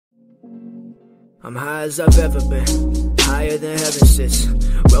I'm high as I've ever been, higher than heaven sits.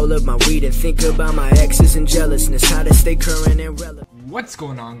 Roll up my weed and think about my exes and jealousness, how to stay current and relevant. What's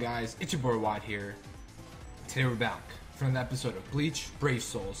going on, guys? It's your boy Watt here. Today we're back for an episode of Bleach, Brave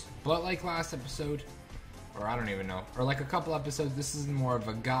Souls. But like last episode, or I don't even know, or like a couple episodes, this is more of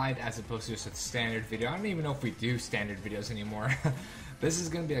a guide as opposed to just a standard video. I don't even know if we do standard videos anymore. This is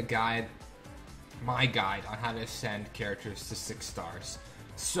going to be a guide, my guide on how to ascend characters to 6 stars.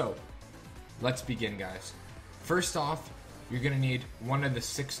 So, let's begin, guys. First off, you're going to need one of the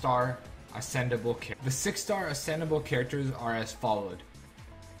 6-star ascendable characters. The 6-star ascendable characters are as followed.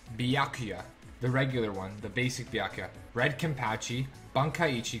 Byakuya, the regular one, the basic Byakuya. Red Kenpachi,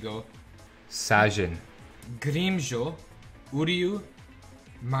 Bankai Ichigo, Sajin, Grimmjow, Uryu,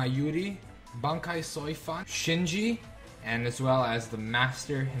 Mayuri, Bankai Soifan, Shinji, and as well as the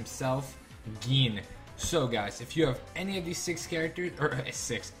master himself, Gin. So guys, if you have any of these 6 characters, or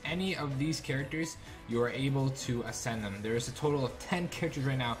any of these characters, you are able to ascend them. There is a total of 10 characters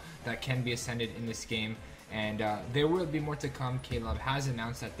right now that can be ascended in this game, and there will be more to come. K-Love has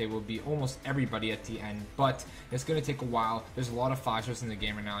announced that they will be almost everybody at the end, but it's going to take a while. There's a lot of 5-stars in the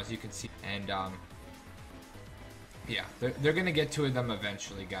game right now, as you can see, and yeah, they're going to get to them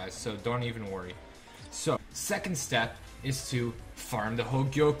eventually, guys, so don't even worry. So, second step is to farm the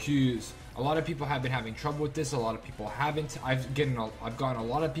Hogyokyus. A lot of people have been having trouble with this, a lot of people haven't. I've gotten a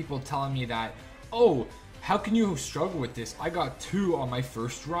lot of people telling me that, oh, how can you struggle with this? I got 2 on my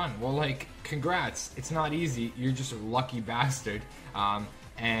first run. Well, like, congrats. It's not easy. You're just a lucky bastard.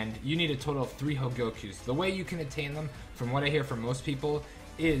 And you need a total of 3 Hogyokyus. The way you can attain them, from what I hear from most people,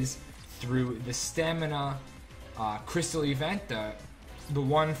 is through the stamina crystal event, the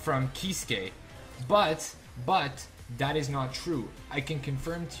one from Kisuke. But that is not true. I can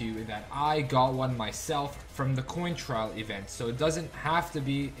confirm to you that I got one myself from the coin trial event, so it doesn't have to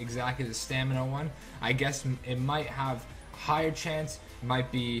be exactly the stamina one. I guess it might have a higher chance,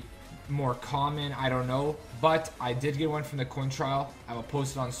 might be more common, I don't know, but I did get one from the coin trial. I will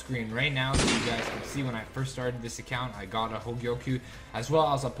post it on screen right now so you guys can see when I first started this account I got a Hogyokyu, as well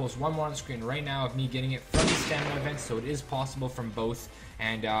as I'll post one more on the screen right now of me getting it from the stamina event, so it is possible from both.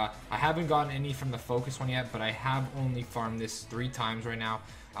 And I haven't gotten any from the focus one yet, but I have only farmed this 3 times right now,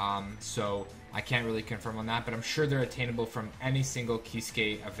 so I can't really confirm on that, but I'm sure they're attainable from any single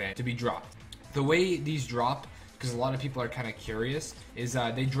Kisuke event to be dropped. The way these drop, because a lot of people are kind of curious, is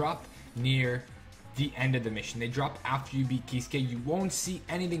they drop near the end of the mission. They drop after you beat Kisuke. You won't see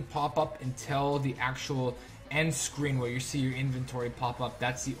anything pop up until the actual end screen where you see your inventory pop up.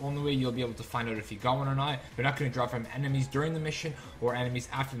 That's the only way you'll be able to find out if you got one or not. They're not going to drop from enemies during the mission or enemies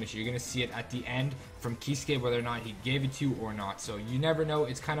after the mission. You're going to see it at the end from Kisuke, whether or not he gave it to you or not. So you never know.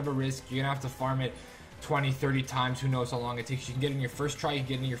 It's kind of a risk. You're going to have to farm it 20, 30 times, who knows how long it takes. You can get it in your first try, you can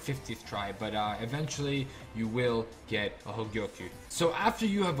get it in your 50th try, but eventually you will get a Hogyokyu. So after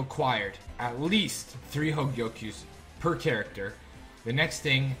you have acquired at least 3 Hogyokyus per character, the next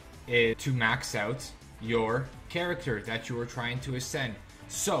thing is to max out your character that you are trying to ascend.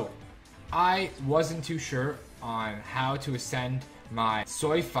 So I wasn't too sure on how to ascend my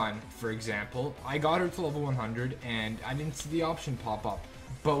Soifan, for example. I got her to level 100 and I didn't see the option pop up.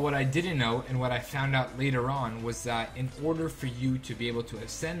 But what I didn't know, and what I found out later on, was that in order for you to be able to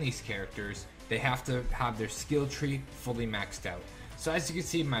ascend these characters, they have to have their skill tree fully maxed out. So as you can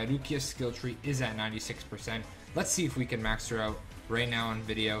see, my Rukia's skill tree is at 96%. Let's see if we can max her out right now on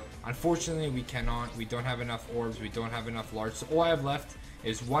video. Unfortunately, we cannot. We don't have enough orbs. We don't have enough large. So all I have left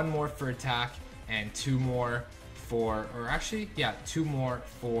is 1 more for attack and 2 more for, or actually, yeah, 2 more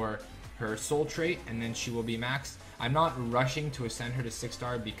for her soul trait, and then she will be maxed. I'm not rushing to ascend her to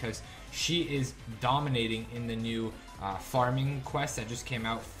 6-star because she is dominating in the new farming quest that just came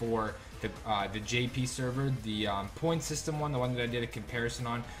out for the JP server, the point system one, the one that I did a comparison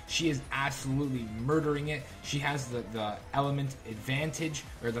on. She is absolutely murdering it. She has the element advantage,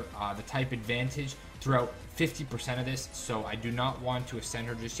 or the type advantage throughout 50% of this, so I do not want to ascend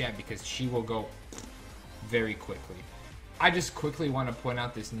her just yet because she will go very quickly. I just quickly want to point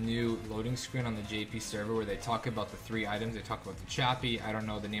out this new loading screen on the JP server where they talk about the 3 items. They talk about the Chappie, I don't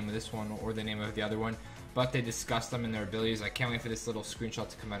know the name of this one or the name of the other one, but they discuss them and their abilities. I can't wait for this little screenshot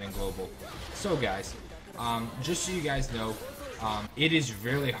to come out in global. So guys, just so you guys know, it is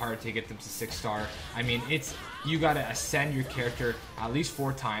really hard to get them to 6-star. I mean, you gotta ascend your character at least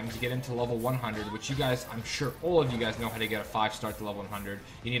 4 times to get him to level 100, which you guys, I'm sure all of you guys know how to get a 5-star to level 100.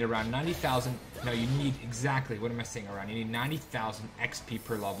 You need around 90,000, no, you need exactly, what am I saying around? You need 90,000 XP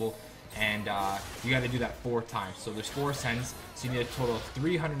per level and you got to do that 4 times. So there's 4 ascends, so you need a total of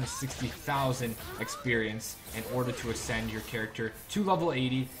 360,000 experience in order to ascend your character to level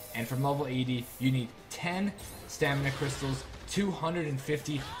 80. And from level 80, you need 10 stamina crystals,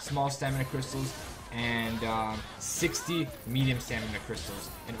 250 small stamina crystals, and 60 medium stamina crystals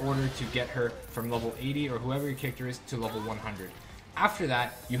in order to get her from level 80 or whoever your character is to level 100. After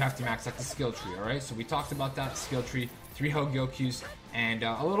that, you have to max out the skill tree, alright? So we talked about that skill tree, 3 Hogyokyus, and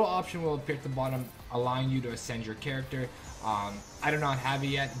a little option will appear at the bottom allowing you to ascend your character. I do not have it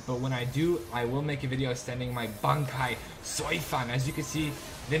yet, but when I do, I will make a video ascending my Bankai Soifan. As you can see,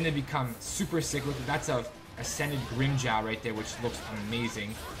 then they become super sick with it. That's a Ascended Grimmjow right there, which looks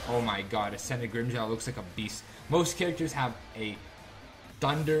amazing. Oh my god, Ascended Grimmjow looks like a beast. Most characters have a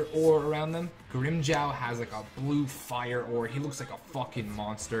thunder ore around them. Grimmjow has like a blue fire ore. He looks like a fucking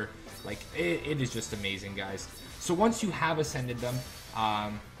monster. Like, it is just amazing, guys. So once you have ascended them,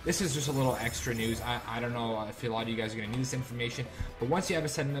 this is just a little extra news. I don't know if a lot of you guys are going to need this information, but once you have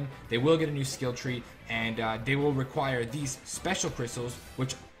ascended them, they will get a new skill tree, and they will require these special crystals,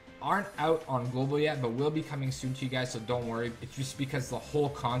 which aren't out on global yet, but will be coming soon to you guys, so don't worry. It's just because the whole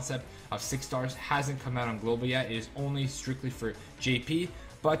concept of 6 stars hasn't come out on global yet. It is only strictly for JP,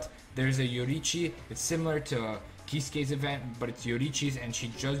 but there's a Yorichi. It's similar to Kisuke's event, but it's Yorichi's, and she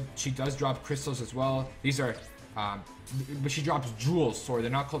does drop crystals as well. These are but she drops jewels. Sorry,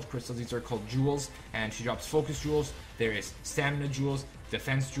 they're not called crystals, these are called jewels, and she drops focus jewels. There is stamina jewels,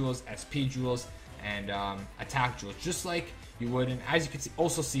 defense jewels, SP jewels, and attack jewels, just like you would. And as you can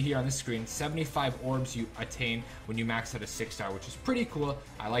also see here on the screen, 75 orbs you attain when you max out a 6 star, which is pretty cool.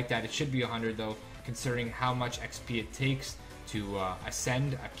 I like that. It should be 100 though, considering how much XP it takes to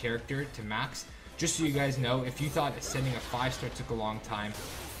ascend a character to max. Just so you guys know, if you thought ascending a 5 star took a long time,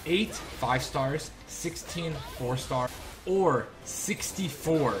 8 5 stars, 16 4 star, or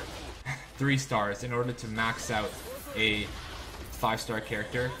 64 3 stars in order to max out a 5 star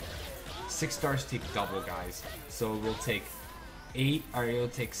character. 6 stars take double, guys. So it will take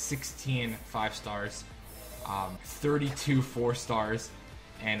 16 5 stars, 32 4 stars,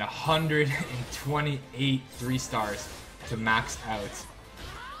 and 128 3 stars to max out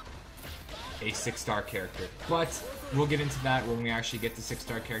a 6 star character. But we'll get into that when we actually get the 6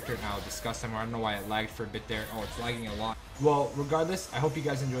 star character, and I'll discuss them. I don't know why it lagged for a bit there. Oh, it's lagging a lot. Well, regardless, I hope you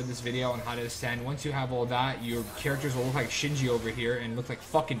guys enjoyed this video on how to ascend. Once you have all that, your characters will look like Shinji over here and look like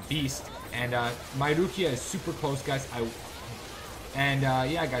fucking beast. And my Rukia is super close, guys.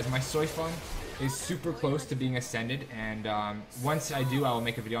 Yeah, guys, my Soifan is super close to being ascended, and once I do, I will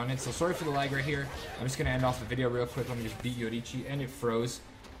make a video on it. So sorry for the lag right here. I'm just gonna end off the video real quick. Let me just beat Yorichi, and it froze.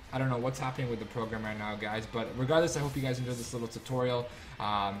 I don't know what's happening with the program right now, guys, but regardless, I hope you guys enjoyed this little tutorial.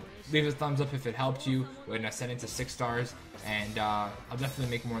 Leave a thumbs up if it helped you when ascending to 6 stars, and I'll definitely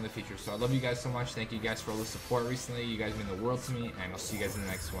make more in the future. So I love you guys so much. Thank you guys for all the support recently. You guys mean the world to me, and I'll see you guys in the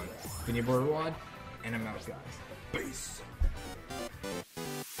next one. Been your boy Rod, and I'm out, guys. Peace.